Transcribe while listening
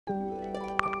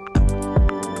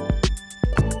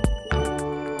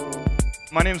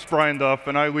My name's Brian Duff,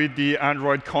 and I lead the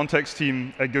Android context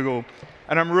team at Google.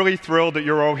 And I'm really thrilled that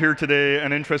you're all here today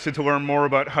and interested to learn more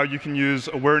about how you can use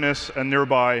awareness and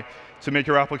nearby to make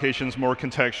your applications more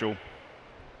contextual.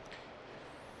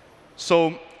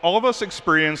 So all of us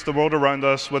experience the world around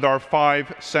us with our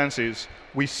 5 senses.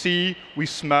 We see, we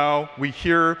smell, we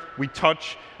hear, we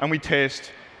touch, and we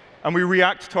taste. And we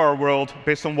react to our world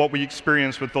based on what we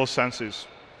experience with those senses.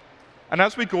 And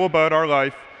as we go about our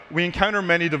life, we encounter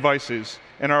many devices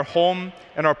in our home,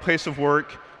 in our place of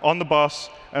work, on the bus,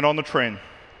 and on the train.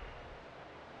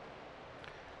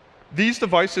 These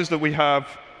devices that we have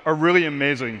are really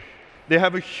amazing. They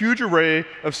have a huge array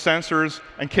of sensors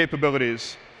and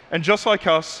capabilities. And just like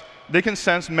us, they can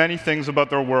sense many things about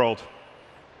their world.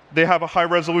 They have a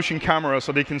high-resolution camera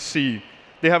so they can see.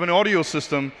 They have an audio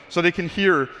system so they can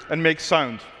hear and make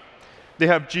sound. They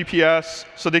have GPS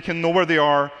so they can know where they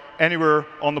are anywhere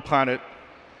on the planet.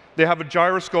 They have a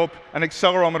gyroscope, an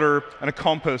accelerometer, and a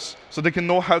compass so they can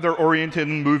know how they're oriented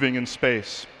and moving in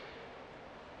space.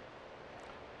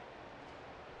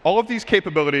 All of these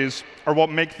capabilities are what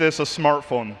make this a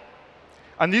smartphone.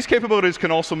 And these capabilities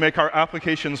can also make our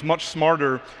applications much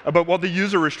smarter about what the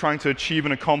user is trying to achieve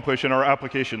and accomplish in our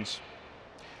applications.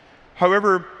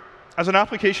 However, as an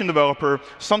application developer,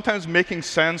 sometimes making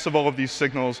sense of all of these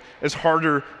signals is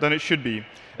harder than it should be,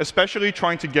 especially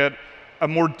trying to get a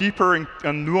more deeper and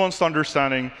nuanced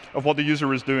understanding of what the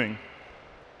user is doing.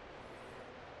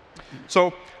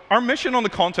 So our mission on the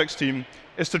context team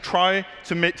is to try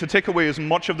to take away as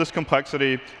much of this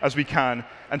complexity as we can,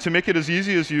 and to make it as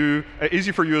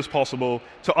easy for you as possible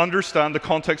to understand the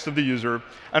context of the user,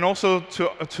 and also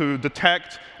to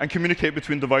detect and communicate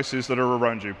between devices that are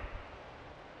around you.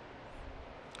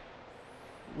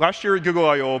 Last year at Google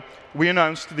I/O, we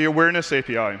announced the Awareness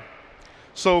API.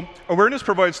 So awareness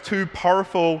provides 2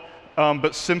 powerful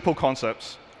but simple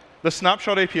concepts. The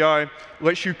Snapshot API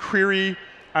lets you query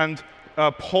and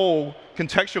poll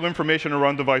contextual information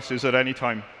around devices at any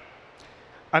time.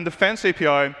 And the Fence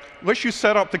API lets you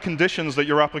set up the conditions that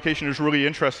your application is really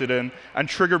interested in and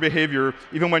trigger behavior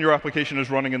even when your application is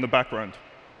running in the background.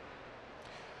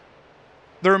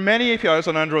 There are many APIs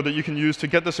on Android that you can use to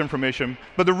get this information,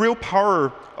 but the real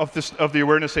power of the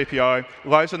Awareness API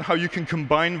lies in how you can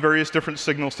combine various different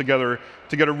signals together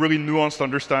to get a really nuanced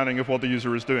understanding of what the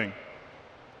user is doing.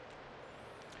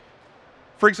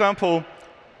 For example,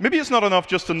 maybe it's not enough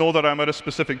just to know that I'm at a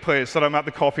specific place, that I'm at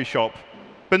the coffee shop,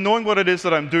 but knowing what it is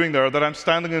that I'm doing there, that I'm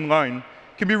standing in line,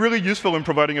 can be really useful in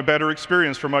providing a better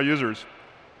experience for my users.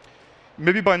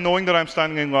 Maybe by knowing that I'm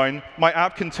standing in line, my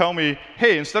app can tell me,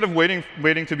 hey, instead of waiting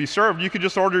to be served, you could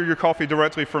just order your coffee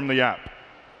directly from the app.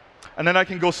 And then I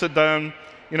can go sit down,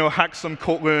 hack some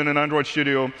Kotlin in Android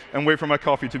Studio, and wait for my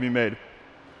coffee to be made.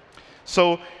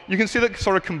 So you can see that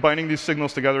sort of combining these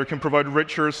signals together can provide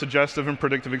richer, suggestive, and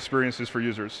predictive experiences for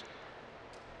users.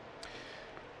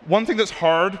 One thing that's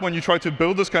hard when you try to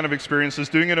build this kind of experience is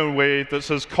doing it in a way that's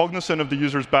as cognizant of the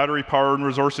user's battery power and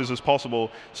resources as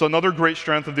possible. So another great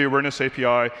strength of the Awareness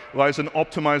API lies in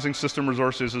optimizing system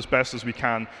resources as best as we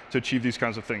can to achieve these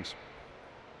kinds of things.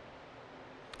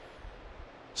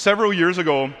 Several years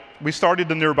ago, we started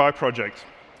the Nearby project.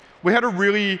 We had a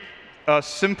really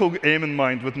simple aim in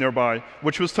mind with Nearby,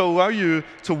 which was to allow you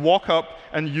to walk up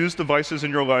and use devices in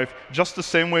your life just the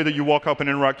same way that you walk up and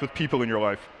interact with people in your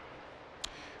life.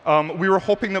 We were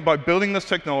hoping that by building this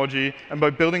technology and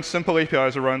by building simple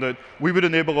APIs around it, we would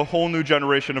enable a whole new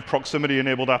generation of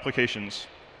proximity-enabled applications.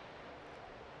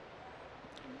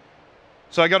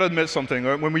 So I got to admit something.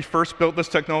 When we first built this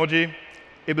technology,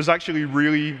 it was actually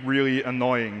really, really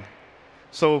annoying.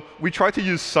 So we tried to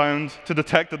use sound to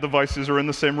detect that devices are in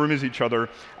the same room as each other.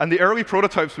 And the early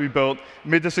prototypes we built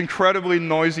made this incredibly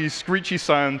noisy, screechy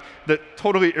sound that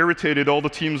totally irritated all the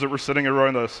teams that were sitting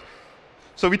around us.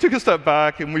 So we took a step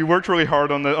back, and we worked really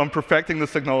hard on perfecting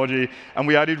this technology, and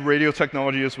we added radio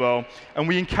technology as well. And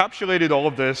we encapsulated all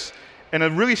of this in a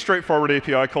really straightforward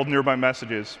API called Nearby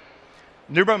Messages.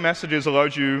 Nearby Messages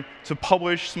allowed you to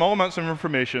publish small amounts of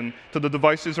information to the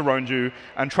devices around you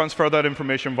and transfer that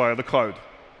information via the cloud.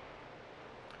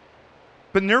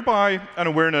 But Nearby and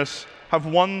Awareness have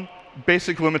one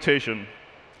basic limitation.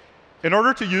 In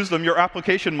order to use them, your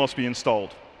application must be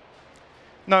installed.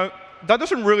 Now, that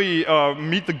doesn't really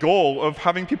meet the goal of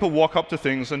having people walk up to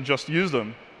things and just use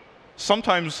them.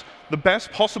 Sometimes the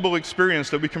best possible experience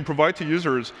that we can provide to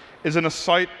users is in a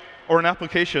site or an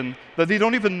application that they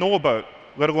don't even know about,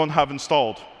 let alone have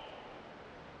installed.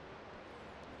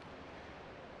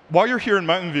 While you're here in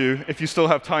Mountain View, if you still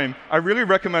have time, I really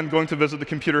recommend going to visit the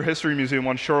Computer History Museum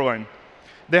on Shoreline.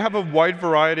 They have a wide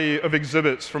variety of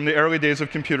exhibits from the early days of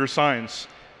computer science.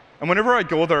 And whenever I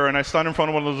go there and I stand in front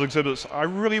of one of those exhibits, I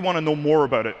really want to know more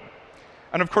about it.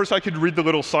 And of course, I could read the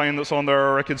little sign that's on there,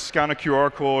 or I could scan a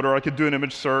QR code, or I could do an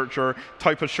image search, or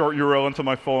type a short URL into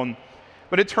my phone.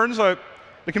 But it turns out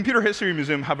the Computer History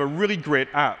Museum have a really great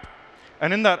app.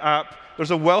 And in that app,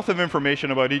 there's a wealth of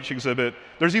information about each exhibit.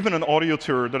 There's even an audio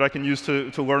tour that I can use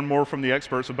to learn more from the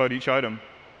experts about each item.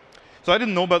 So I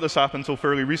didn't know about this app until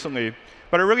fairly recently.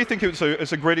 But I really think it's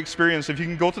a great experience if you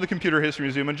can go to the Computer History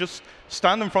Museum and just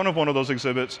stand in front of one of those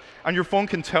exhibits, and your phone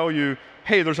can tell you,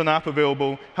 hey, there's an app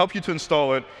available, help you to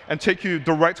install it, and take you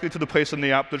directly to the place in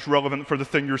the app that's relevant for the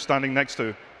thing you're standing next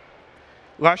to.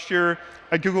 Last year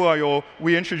at Google I/O,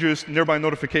 we introduced nearby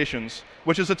notifications,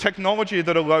 which is a technology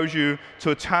that allows you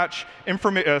to attach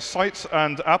sites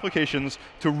and applications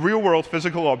to real-world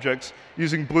physical objects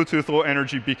using Bluetooth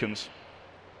low-energy beacons.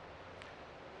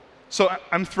 So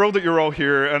I'm thrilled that you're all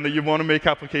here and that you want to make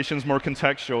applications more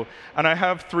contextual. And I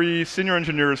have 3 senior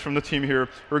engineers from the team here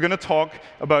who are going to talk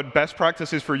about best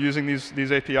practices for using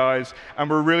these APIs. And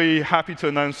we're really happy to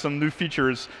announce some new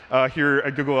features here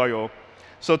at Google I/O.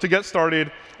 So to get started,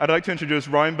 I'd like to introduce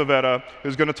Ryan Bavetta,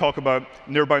 who's going to talk about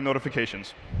nearby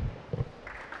notifications.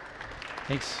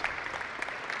 Thanks.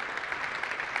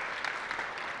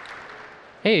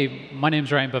 Hey, my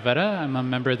name's Ryan Bavetta. I'm a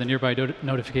member of the Nearby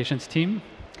Notifications team.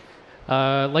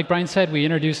 Like Brian said, we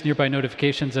introduced Nearby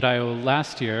Notifications at I/O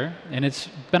last year, and it's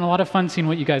been a lot of fun seeing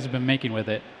what you guys have been making with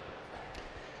it.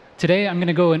 Today, I'm going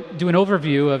to go and do an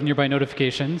overview of Nearby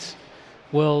Notifications.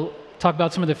 We'll talk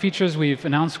about some of the features we've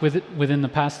announced within the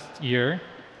past year,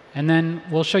 and then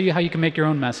we'll show you how you can make your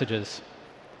own messages.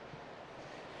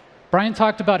 Brian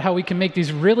talked about how we can make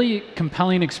these really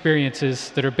compelling experiences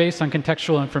that are based on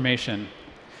contextual information.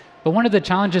 But one of the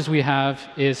challenges we have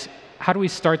is, how do we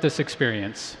start this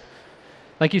experience?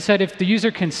 Like you said, if the user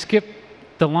can skip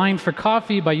the line for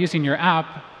coffee by using your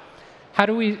app, how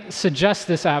do we suggest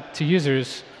this app to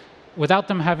users without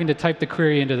them having to type the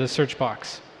query into the search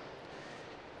box?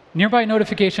 Nearby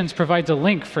Notifications provides a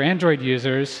link for Android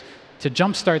users to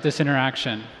jumpstart this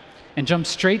interaction and jump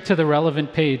straight to the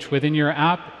relevant page within your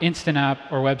app, instant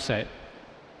app, or website.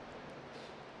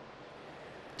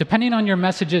 Depending on your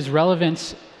message's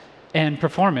relevance and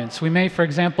performance, we may, for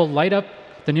example, light up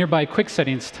the Nearby Quick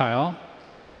Settings tile,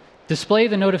 display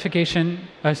the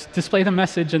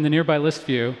message in the Nearby List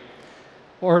view,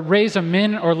 or raise a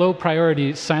min or low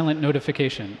priority silent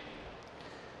notification.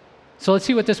 So let's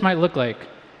see what this might look like.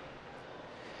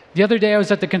 The other day, I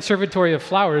was at the Conservatory of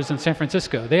Flowers in San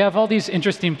Francisco. They have all these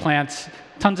interesting plants,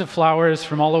 tons of flowers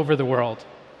from all over the world.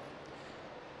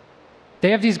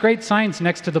 They have these great signs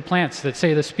next to the plants that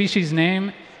say the species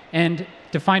name, and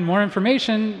to find more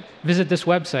information, visit this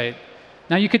website.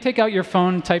 Now, you could take out your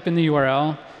phone, type in the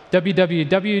URL,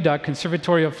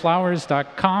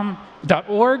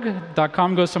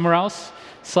 www.conservatorioflowers.org, go somewhere else,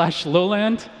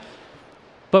 /lowland.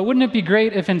 But wouldn't it be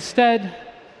great if instead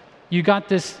you got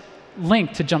this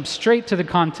link to jump straight to the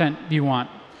content you want?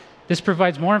 This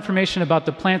provides more information about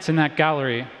the plants in that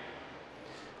gallery.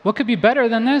 What could be better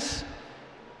than this?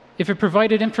 If it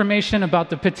provided information about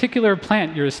the particular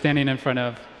plant you're standing in front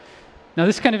of. Now,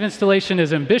 this kind of installation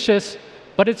is ambitious,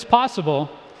 but it's possible.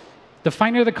 The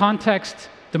finer the context,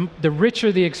 the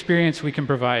richer the experience we can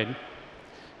provide.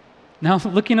 Now,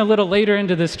 looking a little later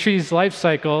into this tree's life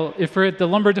cycle, if we're at the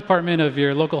lumber department of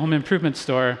your local home improvement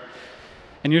store,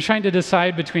 and you're trying to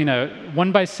decide between a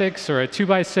 1x6 or a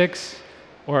 2x6,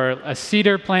 or a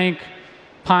cedar plank,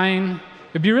 pine,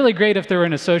 it'd be really great if there were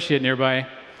an associate nearby.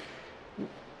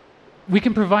 We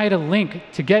can provide a link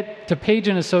to get to page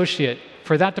an associate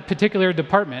for that particular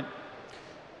department.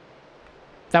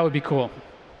 That would be cool.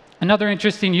 Another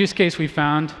interesting use case we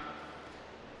found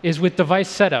is with device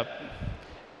setup.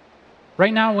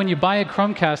 Right now, when you buy a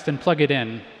Chromecast and plug it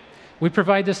in, we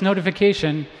provide this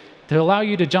notification to allow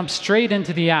you to jump straight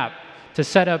into the app to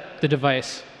set up the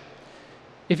device.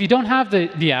 If you don't have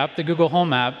the app, the Google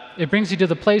Home app, it brings you to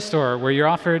the Play Store, where you're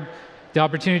offered the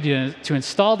opportunity to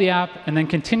install the app and then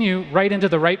continue right into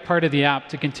the right part of the app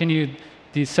to continue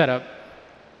the setup.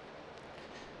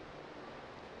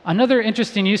 Another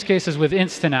interesting use case is with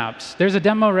instant apps. There's a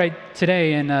demo right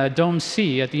today in Dome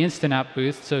C at the Instant App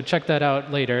booth, so check that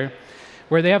out later,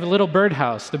 where they have a little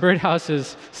birdhouse. The birdhouse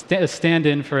is a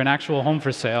stand-in for an actual home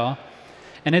for sale,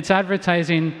 and it's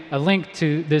advertising a link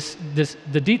to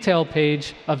the detail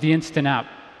page of the Instant App.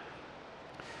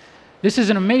 This is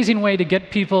an amazing way to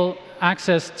get people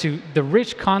access to the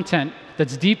rich content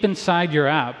that's deep inside your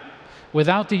app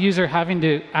without the user having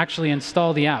to actually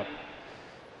install the app.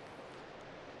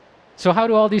 So how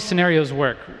do all these scenarios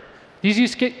work? These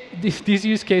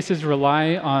use cases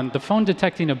rely on the phone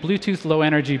detecting a Bluetooth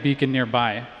low-energy beacon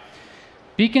nearby.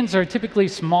 Beacons are typically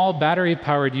small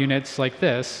battery-powered units like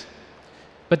this,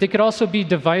 but they could also be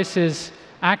devices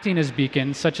acting as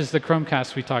beacons, such as the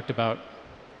Chromecast we talked about.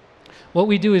 What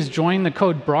we do is join the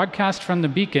code broadcast from the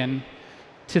beacon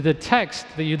to the text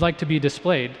that you'd like to be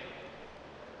displayed.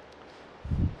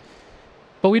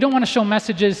 But we don't want to show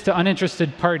messages to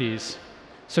uninterested parties,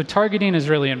 so targeting is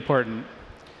really important.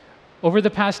 Over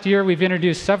the past year, we've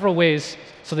introduced several ways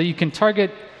so that you can target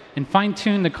and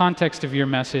fine-tune the context of your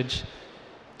message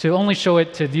to only show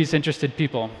it to these interested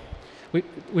people.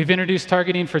 We've introduced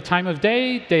targeting for time of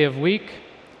day, day of week,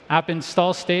 app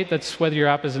install state, that's whether your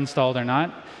app is installed or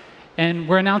not. And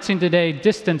we're announcing today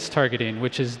distance targeting,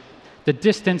 which is the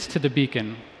distance to the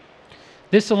beacon.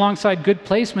 This, alongside good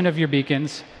placement of your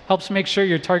beacons, helps make sure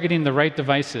you're targeting the right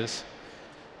devices.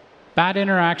 Bad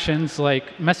interactions,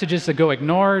 like messages that go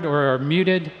ignored or are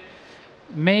muted,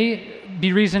 may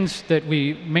be reasons that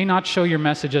we may not show your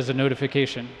message as a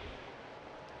notification.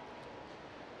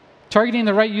 Targeting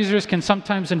the right users can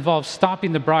sometimes involve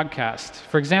stopping the broadcast.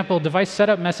 For example, device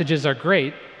setup messages are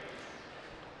great,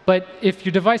 but if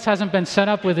your device hasn't been set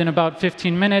up within about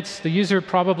 15 minutes, the user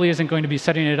probably isn't going to be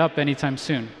setting it up anytime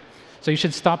soon. So you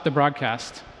should stop the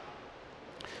broadcast.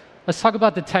 Let's talk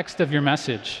about the text of your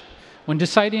message. When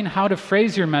deciding how to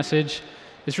phrase your message,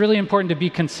 it's really important to be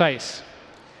concise.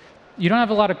 You don't have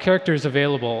a lot of characters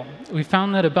available. We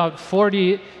found that about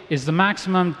 40 is the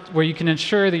maximum where you can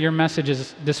ensure that your message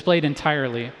is displayed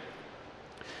entirely.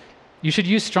 You should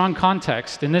use strong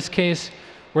context. In this case,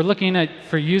 we're looking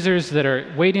for users that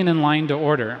are waiting in line to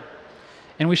order.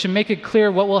 And we should make it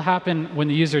clear what will happen when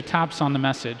the user taps on the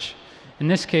message. In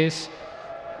this case,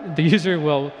 the user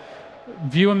will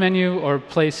view a menu or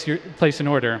place an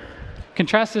order.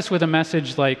 Contrast this with a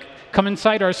message like, "Come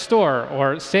inside our store,"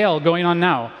 or "Sale going on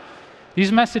now." These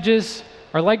messages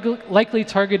are likely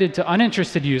targeted to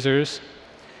uninterested users,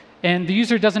 and the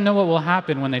user doesn't know what will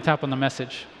happen when they tap on the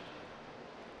message.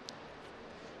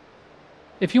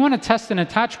 If you want to test an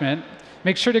attachment,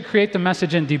 make sure to create the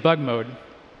message in debug mode.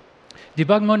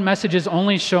 Debug mode messages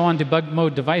only show on debug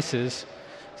mode devices.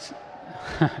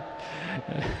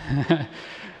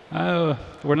 Oh,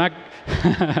 we're not.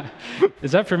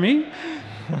 Is that for me?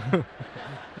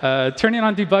 Turning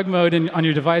on debug mode on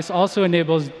your device also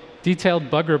enables detailed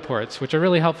bug reports, which are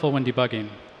really helpful when debugging.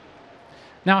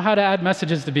 Now, how to add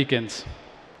messages to beacons.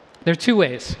 There are two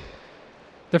ways.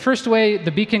 The first way, the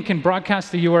beacon can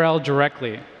broadcast the URL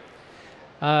directly.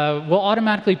 We'll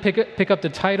automatically pick up the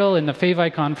title and the fave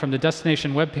icon from the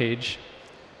destination web page.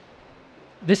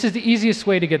 This is the easiest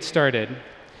way to get started.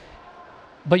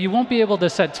 But you won't be able to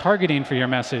set targeting for your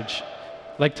message,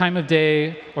 like time of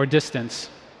day or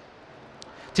distance.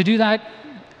 To do that,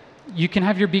 you can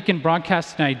have your beacon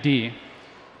broadcast an ID,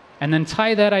 and then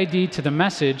tie that ID to the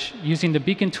message using the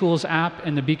Beacon Tools app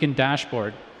and the Beacon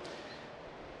dashboard.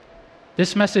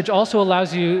 This message also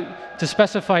allows you to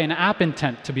specify an app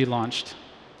intent to be launched.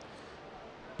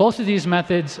 Both of these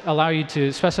methods allow you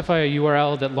to specify a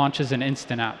URL that launches an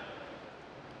instant app.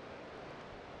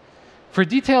 For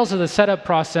details of the setup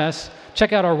process,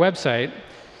 check out our website.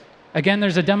 Again,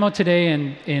 there's a demo today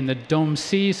in the Dome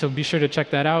C, so be sure to check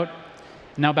that out.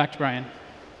 Now back to Brian.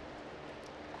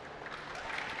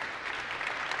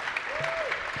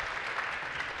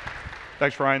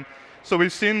 Thanks, Ryan. So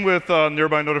we've seen with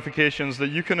nearby notifications that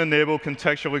you can enable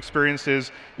contextual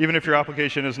experiences even if your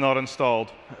application is not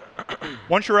installed.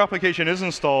 Once your application is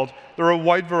installed, there are a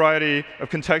wide variety of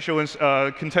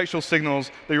contextual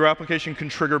signals that your application can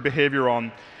trigger behavior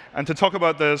on. And to talk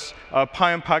about this,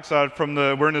 Payam Paksad from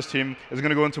the awareness team is going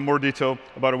to go into more detail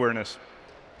about awareness.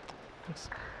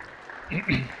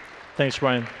 Thanks,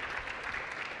 Ryan.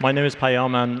 My name is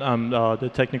Payam, and I'm the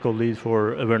technical lead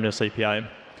for Awareness API.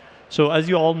 So as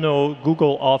you all know,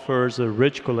 Google offers a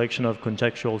rich collection of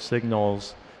contextual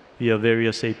signals via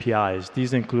various APIs.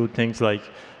 These include things like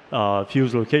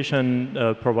fuse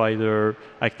location provider,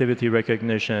 activity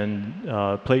recognition,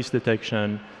 place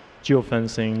detection,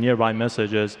 geofencing, nearby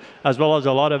messages, as well as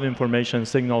a lot of information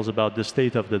signals about the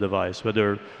state of the device,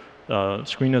 whether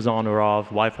screen is on or off,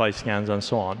 Wi-Fi scans, and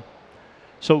so on.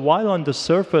 So while on the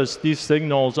surface, these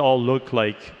signals all look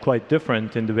like quite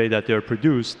different in the way that they're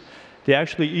produced, they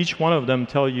actually, each one of them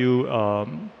tell you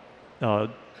a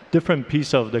different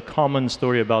piece of the common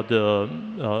story about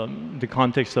the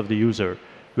context of the user,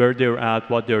 where they're at,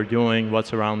 what they're doing,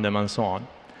 what's around them, and so on.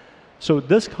 So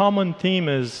this common theme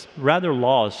is rather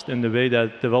lost in the way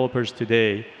that developers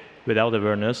today, without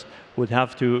awareness, would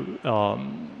have to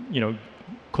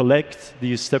collect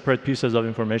these separate pieces of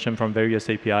information from various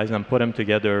APIs and put them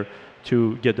together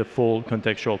to get the full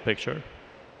contextual picture.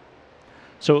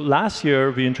 So last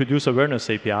year, we introduced Awareness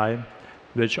API,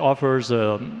 which offers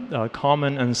a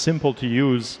common and simple to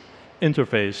use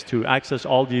interface to access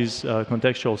all these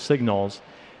contextual signals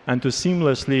and to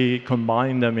seamlessly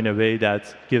combine them in a way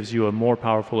that gives you a more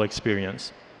powerful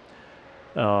experience.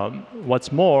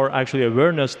 What's more, actually,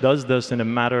 awareness does this in a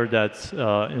manner that's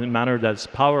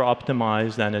power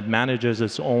optimized, and it manages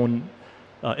its own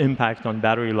impact on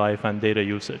battery life and data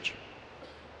usage.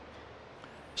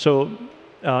 So,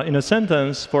 in a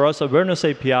sentence, for us, Awareness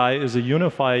API is a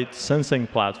unified sensing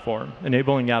platform,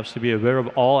 enabling apps to be aware of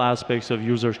all aspects of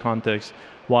users' context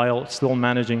while still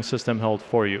managing system health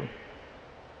for you.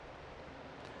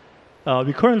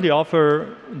 We currently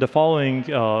offer the following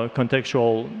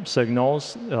contextual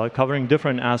signals covering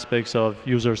different aspects of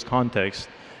users' context,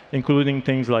 including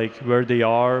things like where they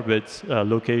are with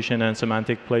location and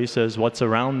semantic places, what's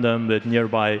around them with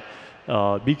nearby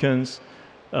beacons,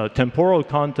 temporal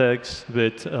context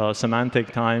with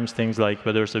semantic times, things like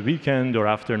whether it's a weekend or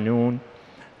afternoon,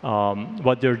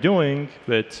 what they're doing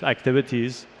with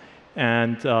activities,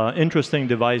 and interesting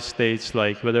device states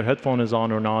like whether headphone is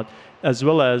on or not, as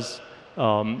well as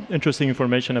interesting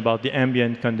information about the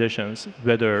ambient conditions,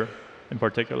 weather in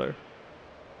particular.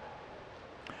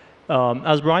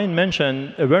 As Brian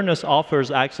mentioned, Awareness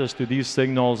offers access to these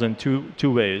signals in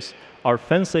two ways. Our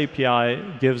Fence API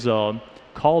gives a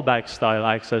callback style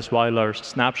access, while our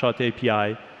Snapshot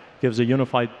API gives a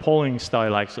unified polling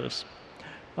style access.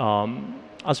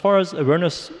 As far as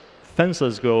Awareness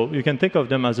fences go, you can think of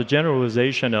them as a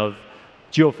generalization of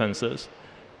geofences,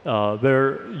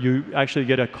 where you actually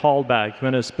get a callback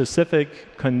when a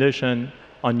specific condition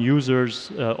on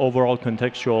users' overall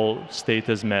contextual state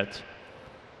is met.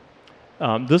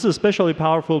 This is especially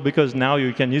powerful because now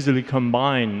you can easily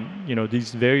combine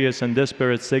these various and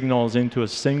disparate signals into a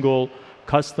single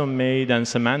custom-made and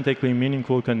semantically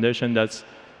meaningful condition that's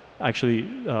actually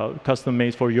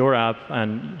custom-made for your app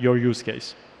and your use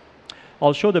case.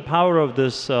 I'll show the power of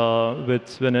this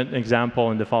with an example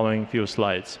in the following few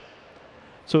slides.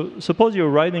 So suppose you're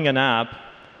writing an app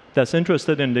that's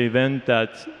interested in the event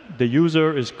that the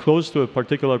user is close to a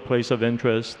particular place of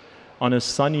interest on a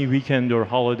sunny weekend or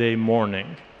holiday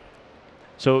morning.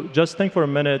 So just think for a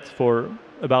minute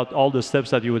about all the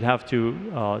steps that you would have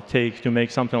to take to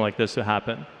make something like this to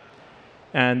happen.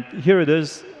 And here it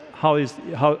is, how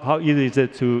easy is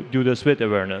it to do this with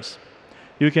Awareness?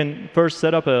 You can first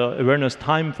set up an Awareness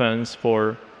time fence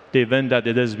for the event that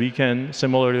it is weekend,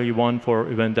 similarly one for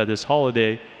event that is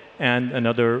holiday, and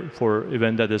another for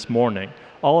event that is morning.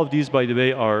 All of these, by the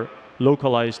way, are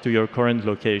localized to your current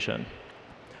location.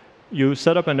 You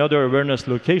set up another Awareness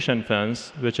location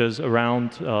fence, which is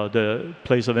around the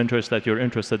place of interest that you're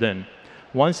interested in.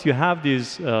 Once you have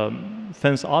these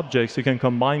fence objects, you can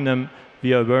combine them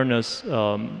via Awareness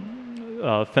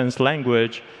fence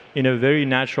language in a very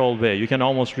natural way. You can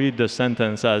almost read the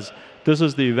sentence as, this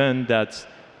is the event that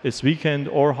it's weekend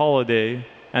or holiday,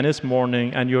 and it's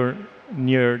morning, and you're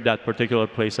near that particular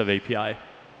place of API.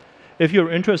 If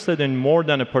you're interested in more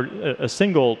than a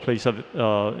single place of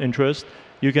interest,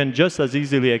 you can just as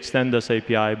easily extend this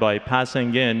API by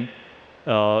passing in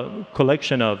a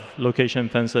collection of location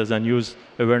fences and use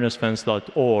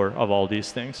awarenessfence.or of all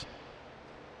these things.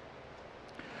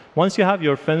 Once you have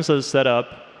your fences set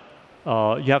up,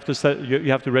 you have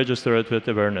to register it with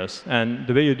Awareness. And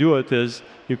the way you do it is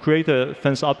you create a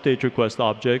fence update request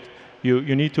object.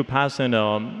 You need to pass in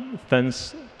a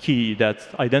fence key that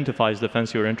identifies the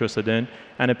fence you're interested in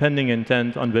and a pending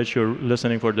intent on which you're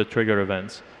listening for the trigger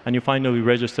events. And you finally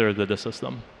register it with the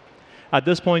system. At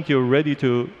this point, you're ready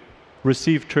to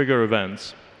receive trigger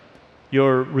events.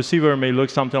 Your receiver may look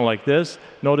something like this.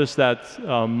 Notice that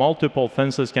multiple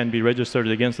fences can be registered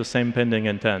against the same pending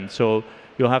intent. So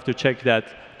you'll have to check that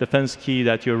the fence key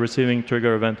that you're receiving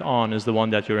trigger event on is the one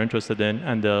that you're interested in,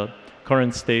 and the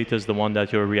current state is the one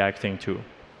that you're reacting to.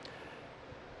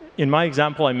 In my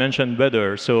example, I mentioned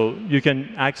weather, so you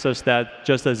can access that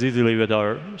just as easily with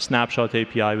our Snapshot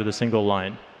API with a single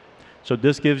line. So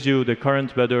this gives you the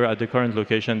current weather at the current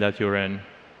location that you're in.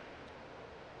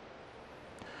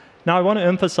 Now, I want to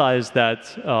emphasize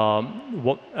that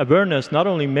Awareness not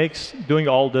only makes doing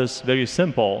all this very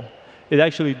simple, it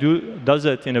actually does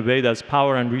it in a way that's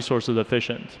power and resources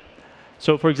efficient.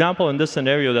 So for example, in this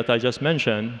scenario that I just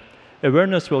mentioned,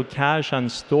 Awareness will cache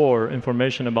and store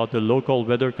information about the local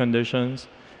weather conditions,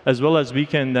 as well as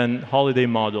weekend and holiday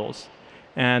models.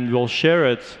 And we'll share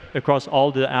it across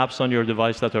all the apps on your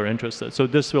device that are interested. So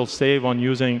this will save on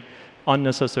using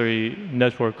unnecessary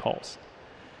network calls.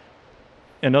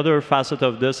 Another facet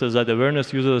of this is that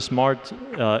Awareness uses a smart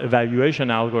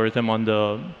evaluation algorithm on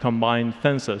the combined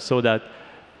fences, so that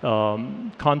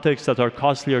contexts that are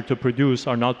costlier to produce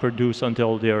are not produced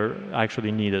until they're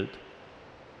actually needed.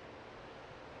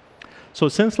 So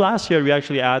since last year, we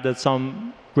actually added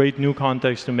some great new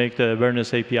context to make the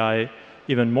Awareness API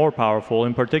even more powerful.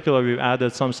 In particular, we've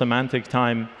added some semantic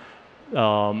time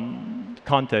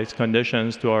context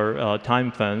conditions to our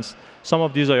time fence. Some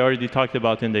of these I already talked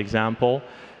about in the example.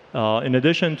 In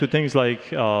addition to things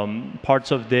like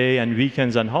parts of day and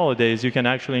weekends and holidays, you can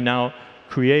actually now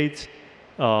create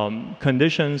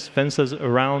conditions, fences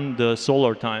around the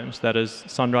solar times, that is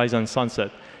sunrise and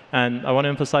sunset. And I want to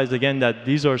emphasize again that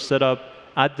these are set up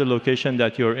at the location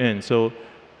that you're in. So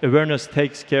awareness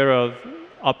takes care of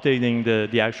updating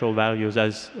the actual values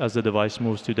as the device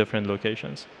moves to different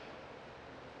locations.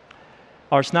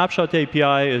 Our snapshot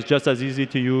API is just as easy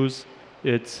to use.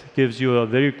 It gives you a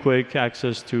very quick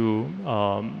access to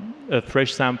a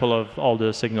fresh sample of all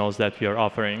the signals that we are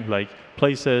offering, like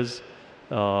places,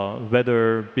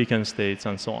 weather, beacon states,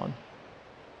 and so on.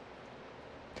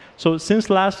 So since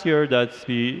last year that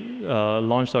we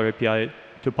launched our API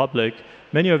to public,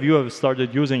 many of you have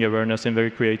started using awareness in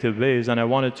very creative ways, and I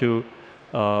wanted to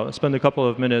spend a couple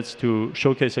of minutes to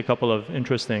showcase a couple of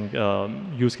interesting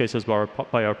use cases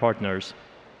by our partners.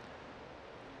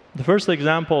 The first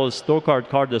example is Stocard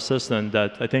Card Assistant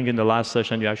that I think in the last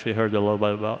session you actually heard a little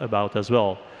bit about as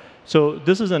well. So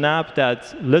this is an app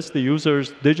that lets the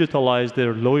users digitalize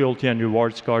their loyalty and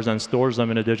rewards cards and stores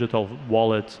them in a digital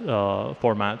wallet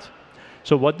format.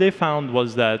 So what they found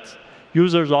was that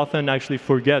users often actually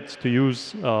forget to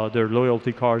use their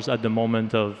loyalty cards at the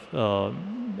moment of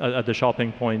at the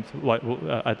shopping point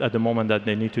at the moment that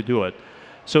they need to do it.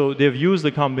 So they've used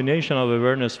the combination of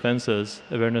awareness fences,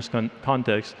 awareness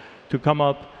context, to come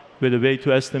up with a way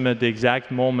to estimate the exact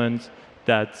moment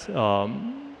that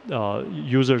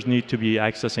users need to be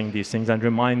accessing these things and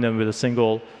remind them with a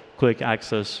single click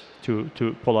access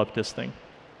to pull up this thing.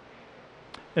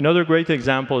 Another great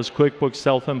example is QuickBooks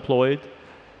Self-Employed.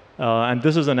 And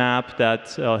this is an app that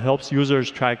helps users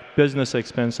track business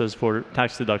expenses for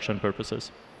tax deduction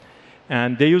purposes.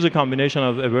 And they use a combination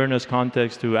of awareness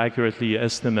context to accurately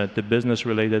estimate the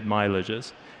business-related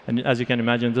mileages. And as you can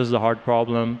imagine, this is a hard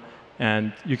problem,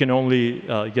 and you can only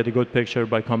get a good picture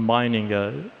by combining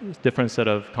a different set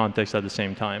of contexts at the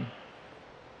same time.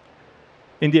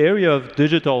 In the area of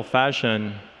digital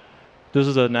fashion, this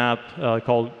is an app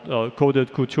called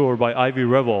Coded Couture by Ivy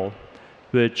Revel,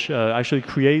 which actually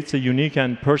creates a unique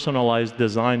and personalized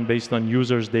design based on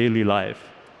users' daily life.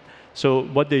 So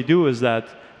what they do is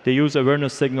that they use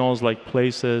awareness signals like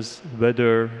places,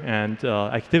 weather, and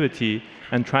activity,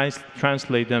 and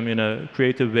translate them in a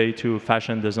creative way to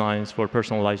fashion designs for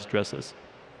personalized dresses.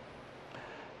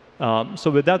 So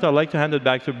with that, I'd like to hand it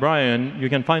back to Brian. You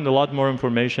can find a lot more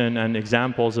information and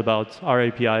examples about our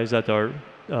APIs at our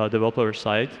developer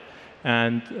site.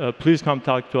 And please come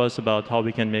talk to us about how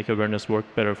we can make awareness work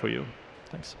better for you.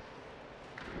 Thanks.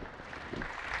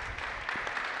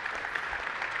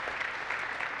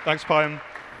 Thanks, Payam.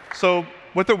 So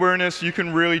with awareness, you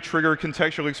can really trigger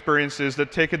contextual experiences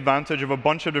that take advantage of a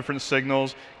bunch of different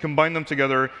signals, combine them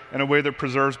together in a way that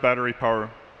preserves battery power.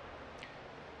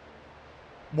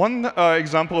 One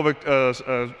example of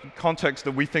a context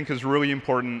that we think is really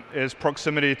important is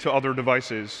proximity to other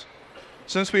devices.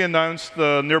 Since we announced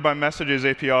the Nearby Messages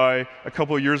API a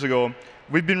couple of years ago,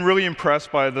 we've been really impressed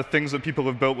by the things that people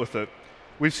have built with it.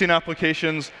 We've seen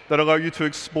applications that allow you to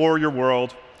explore your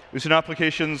world. We've seen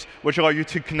applications which allow you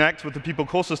to connect with the people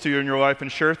closest to you in your life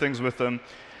and share things with them.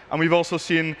 And we've also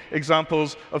seen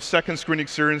examples of second screen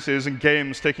experiences and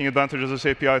games taking advantage of this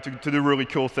API to do really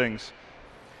cool things.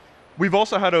 We've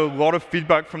also had a lot of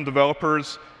feedback from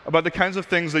developers about the kinds of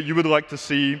things that you would like to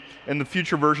see in the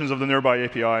future versions of the Nearby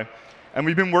API. And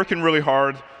we've been working really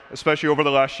hard, especially over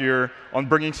the last year, on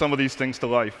bringing some of these things to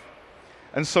life.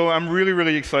 And so I'm really,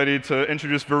 really excited to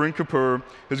introduce Varun Kapoor,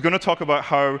 who's going to talk about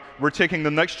how we're taking the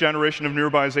next generation of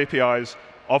Nearby's APIs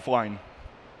offline.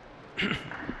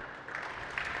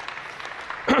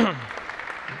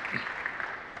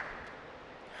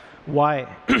 Why?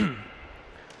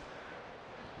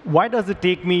 Why does it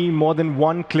take me more than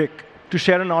one click to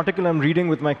share an article I'm reading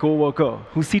with my coworker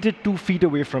who's seated 2 feet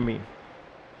away from me?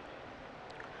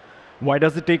 Why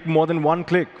does it take more than one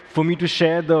click for me to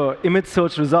share the image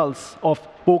search results of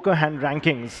poker hand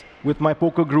rankings with my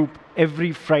poker group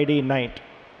every Friday night?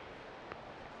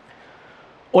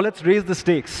 Or let's raise the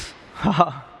stakes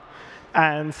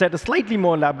and set a slightly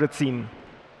more elaborate scene.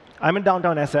 I'm in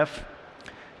downtown SF,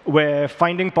 where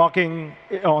finding parking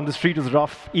on the street is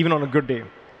rough, even on a good day.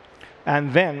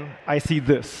 And then I see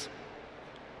this.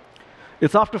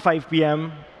 It's after 5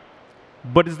 p.m.,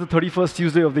 but it's the 31st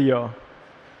Tuesday of the year.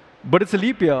 But it's a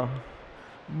leap year.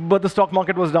 But the stock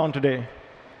market was down today.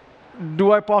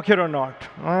 Do I park here or not?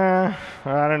 I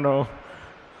don't know.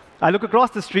 I look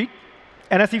across the street,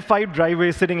 and I see 5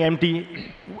 driveways sitting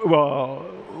empty,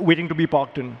 waiting to be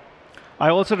parked in. I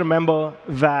also remember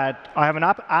that I have an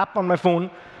app on my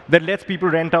phone that lets people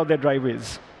rent out their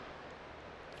driveways.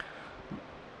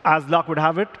 As luck would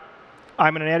have it,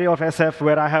 I'm in an area of SF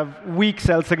where I have weak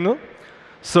cell signal.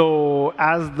 So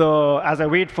as I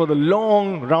wait for the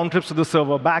long round trips to the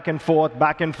server, back and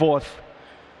forth,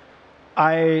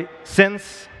 I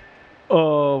sense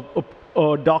a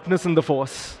darkness in the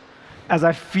force as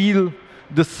I feel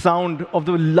the sound of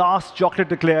the last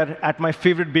chocolate eclair at my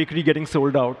favorite bakery getting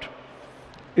sold out.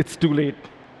 It's too late.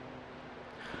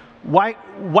 Why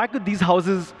could these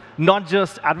houses not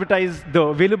just advertise the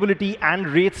availability and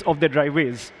rates of their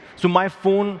driveways? So my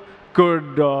phone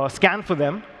could scan for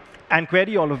them and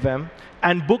query all of them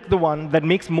and book the one that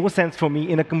makes more sense for me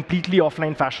in a completely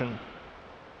offline fashion.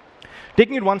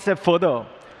 Taking it one step further,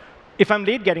 if I'm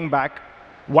late getting back,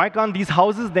 why can't these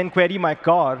houses then query my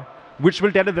car, which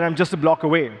will tell it that I'm just a block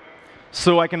away,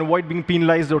 so I can avoid being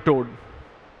penalized or towed?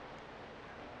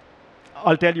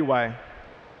 I'll tell you why.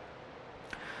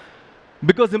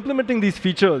 Because implementing these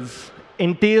features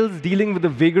entails dealing with the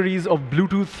vagaries of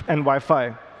Bluetooth and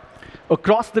Wi-Fi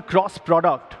across the cross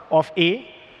product of A,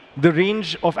 the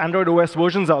range of Android OS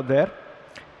versions out there,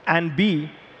 and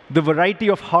B, the variety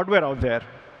of hardware out there.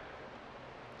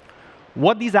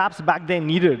 What these apps back then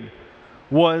needed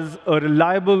was a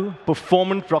reliable,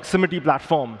 performant proximity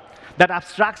platform that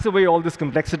abstracts away all this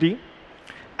complexity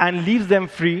and leaves them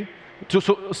free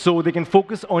so they can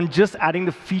focus on just adding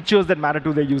the features that matter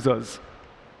to their users.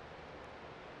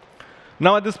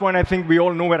 Now, at this point, I think we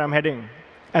all know where I'm heading,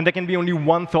 and there can be only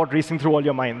one thought racing through all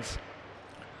your minds.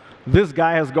 This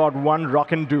guy has got one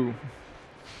rockin' do.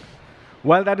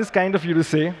 While that is kind of you to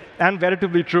say, and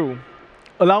veritably true,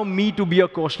 allow me to be a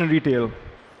cautionary tale.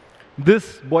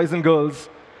 This, boys and girls,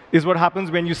 is what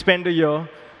happens when you spend a year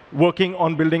working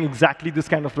on building exactly this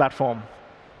kind of platform.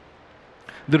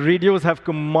 The radios have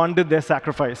commanded their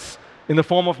sacrifice in the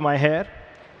form of my hair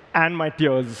and my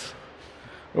tears.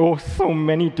 Oh, so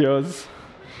many tears.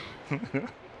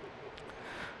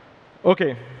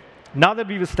 OK, now that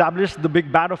we've established the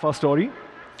big bad of our story,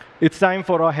 it's time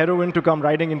for our heroine to come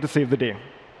riding in to save the day.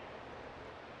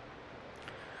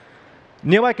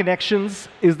 Nearby Connections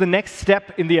is the next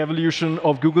step in the evolution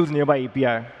of Google's Nearby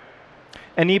API,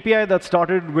 an API that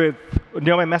started with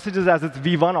Nearby Messages as its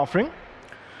V1 offering,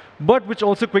 but which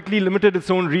also quickly limited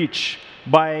its own reach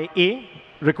by A,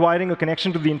 requiring a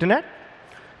connection to the internet,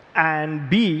 and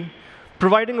B,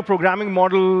 providing a programming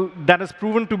model that has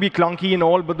proven to be clunky in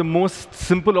all but the most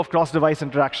simple of cross-device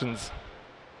interactions.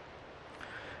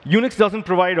 Unix doesn't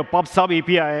provide a pub/sub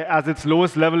API as its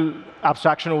lowest level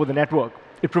abstraction over the network.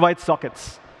 It provides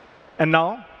sockets. And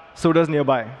now, so does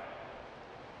Nearby.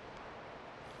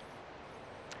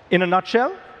 In a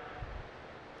nutshell,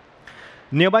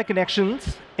 Nearby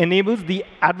Connections enables the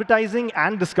advertising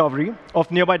and discovery of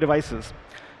nearby devices,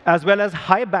 as well as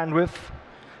high bandwidth,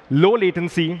 low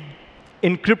latency,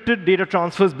 encrypted data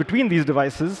transfers between these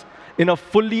devices in a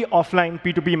fully offline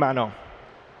P2P manner.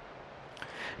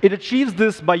 It achieves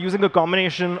this by using a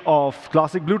combination of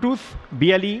classic Bluetooth,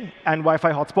 BLE, and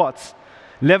Wi-Fi hotspots,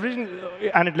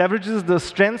 and it leverages the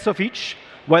strengths of each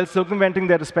while circumventing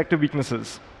their respective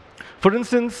weaknesses. For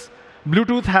instance,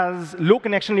 Bluetooth has low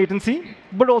connection latency,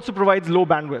 but also provides low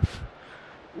bandwidth.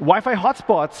 Wi-Fi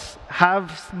hotspots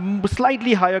have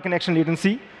slightly higher connection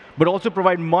latency, but also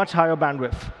provide much higher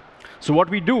bandwidth. So what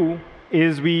we do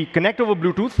is we connect over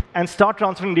Bluetooth and start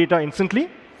transferring data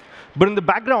instantly. But in the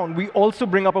background, we also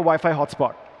bring up a Wi-Fi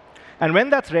hotspot. And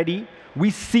when that's ready, we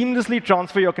seamlessly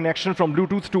transfer your connection from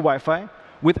Bluetooth to Wi-Fi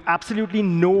with absolutely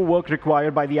no work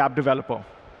required by the app developer.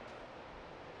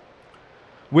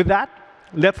 With that,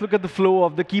 let's look at the flow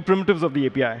of the key primitives of the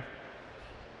API.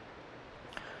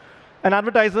 An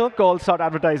advertiser called start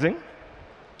advertising,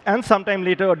 and sometime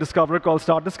later, a discoverer called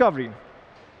start discovery.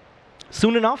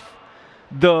 Soon enough,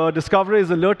 the discoverer is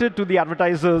alerted to the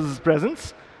advertiser's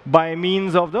presence by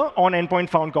means of the on-endpoint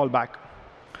found callback.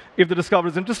 If the discoverer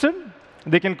is interested,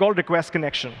 they can call request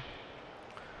connection.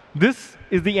 This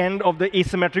is the end of the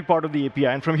asymmetric part of the API.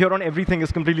 And from here on, everything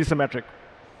is completely symmetric.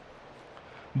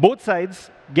 Both sides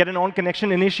get an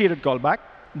on-connection initiated callback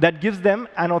that gives them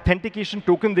an authentication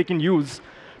token they can use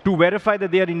to verify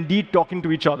that they are indeed talking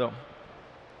to each other.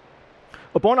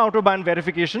 Upon out-of-band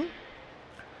verification,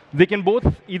 they can both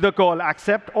either call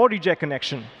accept or reject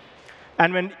connection.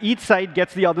 And when each side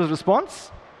gets the other's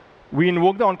response, we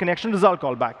invoke the on-connection result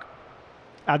callback.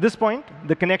 At this point,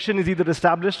 the connection is either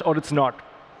established or it's not.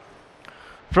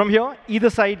 From here, either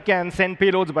side can send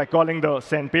payloads by calling the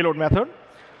send payload method.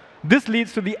 This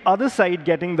leads to the other side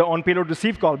getting the on payload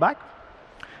receive callback,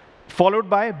 followed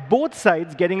by both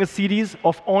sides getting a series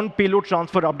of on payload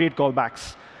transfer update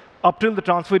callbacks up till the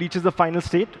transfer reaches the final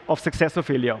state of success or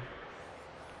failure.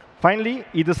 Finally,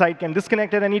 either side can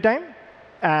disconnect at any time,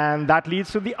 and that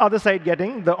leads to the other side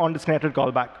getting the on disconnected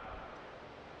callback.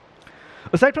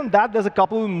 Aside from that, there's a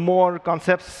couple more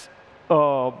concepts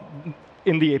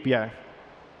in the API.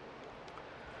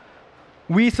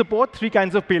 We support 3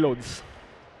 kinds of payloads.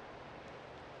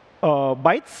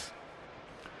 Bytes.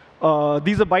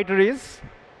 These are byte arrays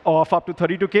of up to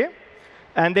 32K,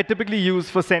 and they're typically used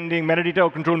for sending metadata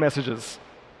or control messages.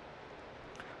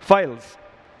 Files.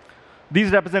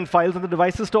 These represent files on the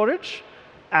device's storage,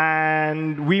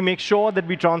 and we make sure that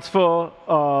we transfer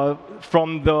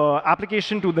from the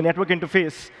application to the network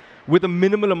interface with a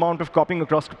minimal amount of copying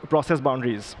across process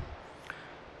boundaries.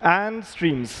 And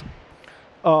streams.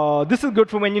 This is good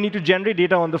for when you need to generate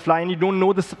data on the fly and you don't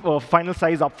know the final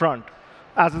size upfront,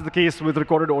 as is the case with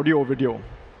recorded audio or video.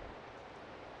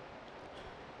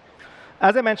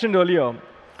 As I mentioned earlier,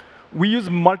 we use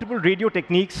multiple radio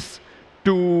techniques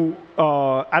to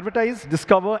advertise,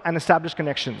 discover, and establish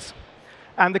connections.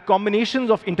 And the combinations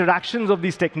of interactions of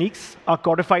these techniques are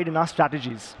codified in our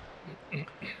strategies.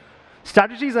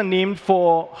 Strategies are named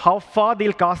for how far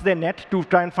they'll cast their net to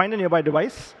try and find a nearby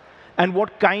device, and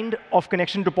what kind of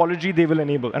connection topology they will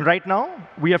enable. And right now,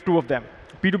 we have 2 of them,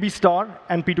 P2P star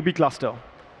and P2P cluster.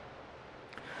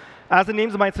 As the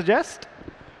names might suggest,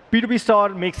 P2P star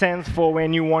makes sense for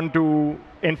when you want to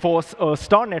enforce a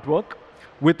star network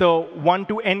with a 1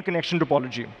 to n connection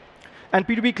topology. And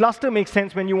P2P cluster makes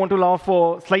sense when you want to allow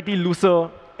for slightly looser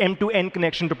m to n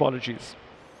connection topologies.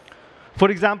 For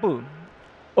example,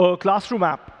 a classroom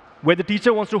app where the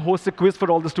teacher wants to host a quiz for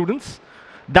all the students,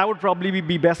 that would probably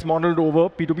be best modeled over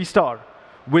P2P star,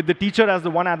 with the teacher as the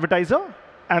one advertiser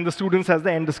and the students as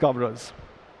the end discoverers.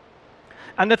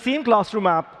 And that same classroom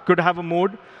app could have a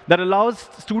mode that allows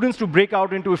students to break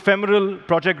out into ephemeral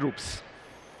project groups.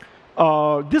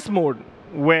 This mode,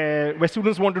 where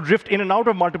students want to drift in and out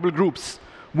of multiple groups,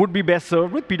 would be best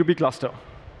served with P2P cluster.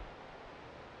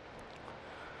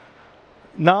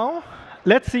 Now,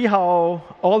 let's see how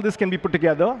all this can be put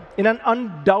together in an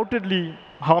undoubtedly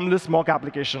harmless mock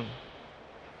application.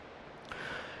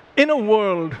 In a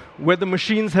world where the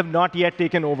machines have not yet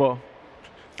taken over,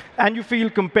 and you feel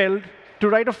compelled to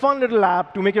write a fun little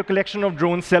app to make your collection of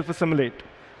drones self-assimilate.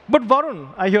 But Varun,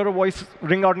 I hear a voice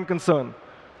ring out in concern.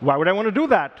 Why would I want to do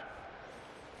that?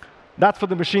 That's for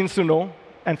the machines to know,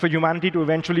 and for humanity to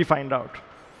eventually find out.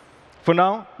 For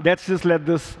now, let's just let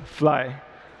this fly.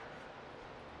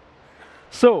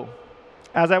 So,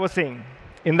 as I was saying,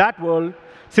 in that world,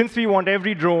 since we want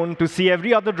every drone to see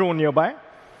every other drone nearby,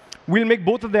 we'll make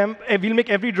both of them, we'll make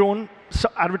every drone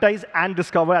advertise and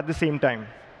discover at the same time.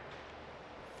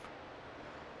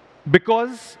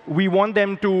 Because we want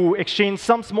them to exchange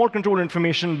some small control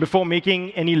information before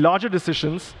making any larger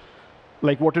decisions,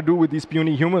 like what to do with these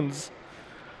puny humans,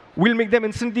 we'll make them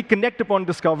instantly connect upon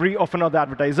discovery of another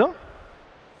advertiser.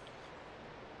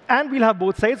 And we'll have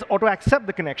both sides auto-accept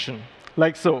the connection,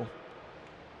 like so.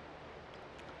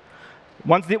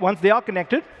 Once they are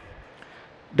connected,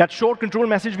 that short control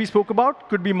message we spoke about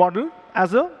could be modeled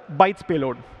as a bytes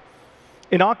payload.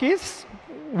 In our case,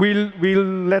 we'll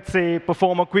let's say,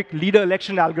 perform a quick leader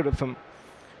election algorithm.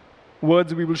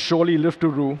 Words we will surely live to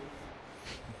rue.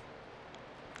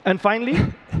 And finally,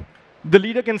 the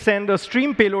leader can send a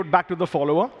stream payload back to the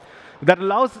follower that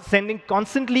allows sending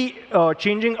constantly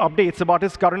changing updates about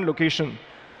his current location,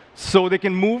 so they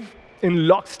can move in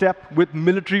lockstep with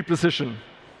military precision.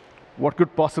 What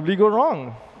could possibly go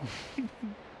wrong?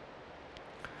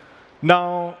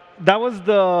 Now, that was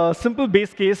the simple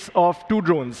base case of 2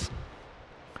 drones.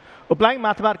 Applying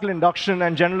mathematical induction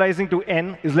and generalizing to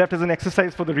n is left as an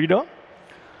exercise for the reader.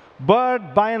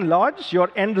 But by and large, your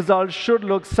end result should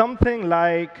look something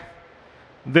like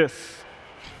this.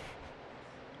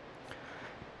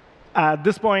 At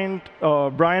this point,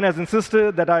 Brian has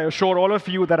insisted that I assure all of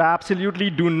you that I absolutely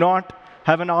do not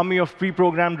have an army of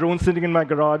pre-programmed drones sitting in my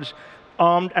garage,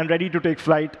 armed and ready to take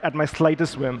flight at my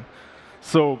slightest whim.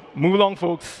 So move along,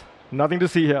 folks. Nothing to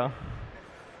see here.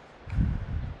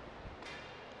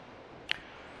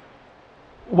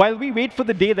 While we wait for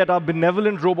the day that our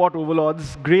benevolent robot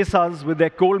overlords grace us with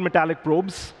their cold metallic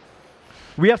probes,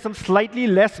 we have some slightly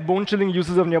less bone-chilling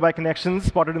uses of nearby connections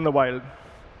spotted in the wild.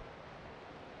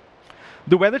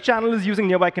 The Weather Channel is using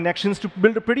nearby connections to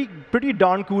build a pretty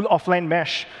darn cool offline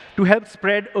mesh to help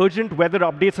spread urgent weather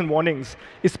updates and warnings,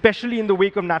 especially in the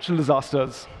wake of natural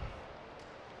disasters.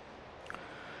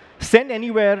 Send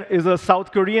Anywhere is a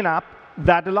South Korean app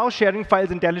that allows sharing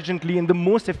files intelligently in the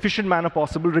most efficient manner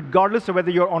possible, regardless of whether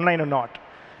you're online or not.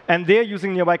 And they're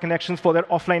using nearby connections for their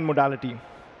offline modality.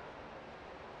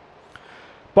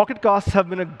 Pocket Casts have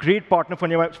been a great partner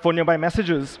for nearby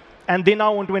messages, and they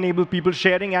now want to enable people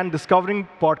sharing and discovering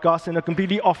podcasts in a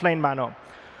completely offline manner.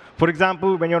 For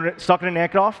example, when you're stuck in an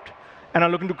aircraft and are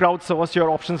looking to crowdsource your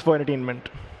options for entertainment.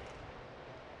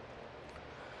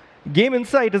 Game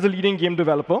Insight is a leading game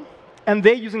developer, and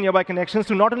they're using nearby connections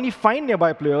to not only find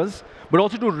nearby players, but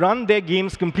also to run their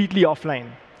games completely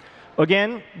offline.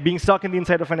 Again, being stuck in the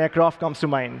inside of an aircraft comes to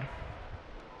mind.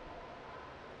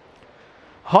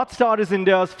 Hotstar is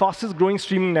India's fastest growing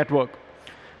streaming network,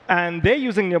 and they're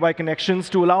using nearby connections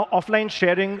to allow offline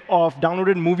sharing of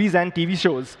downloaded movies and TV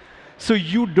shows. So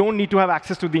you don't need to have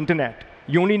access to the internet.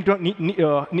 You only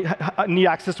need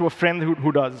access to a friend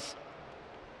who does.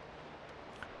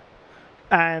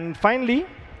 And finally,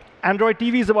 Android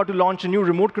TV is about to launch a new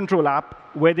remote control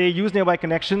app where they use nearby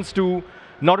connections to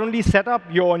not only set up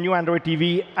your new Android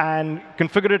TV and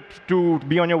configure it to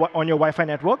be on your Wi-Fi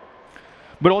network,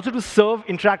 but also to serve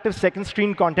interactive second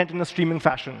screen content in a streaming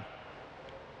fashion.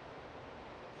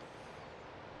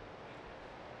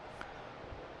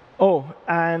 Oh,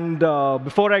 and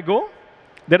before I go,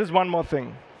 there is one more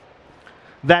thing.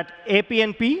 That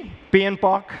APNP, pay and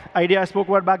park idea I spoke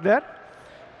about back there,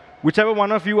 whichever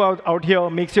one of you out here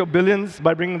makes your billions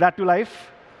by bringing that to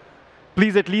life,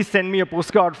 please at least send me a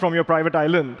postcard from your private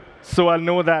island so I'll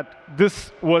know that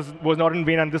this was not in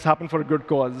vain and this happened for a good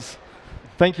cause.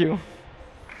 Thank you.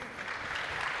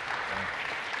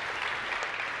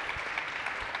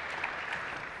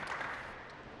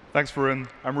 Thanks, Varun.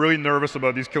 I'm really nervous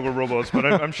about these killer robots, but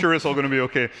I'm sure it's all going to be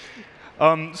OK.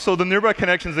 So the Nearby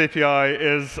Connections API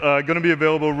is going to be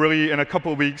available really in a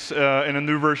couple of weeks in a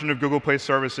new version of Google Play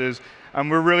Services.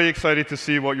 And we're really excited to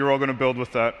see what you're all going to build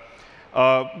with that.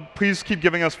 Please keep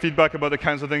giving us feedback about the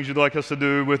kinds of things you'd like us to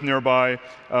do with Nearby.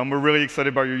 We're really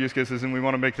excited about your use cases, and we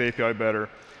want to make the API better.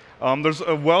 There's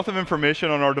a wealth of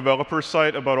information on our developer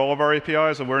site about all of our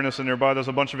APIs, awareness and Nearby. There's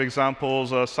a bunch of examples,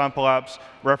 sample apps,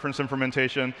 reference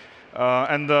implementation.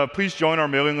 Please join our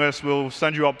mailing list. We'll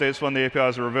send you updates when the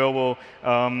APIs are available.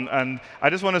 And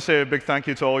I just want to say a big thank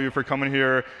you to all of you for coming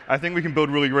here. I think we can build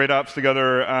really great apps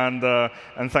together,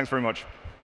 and thanks very much.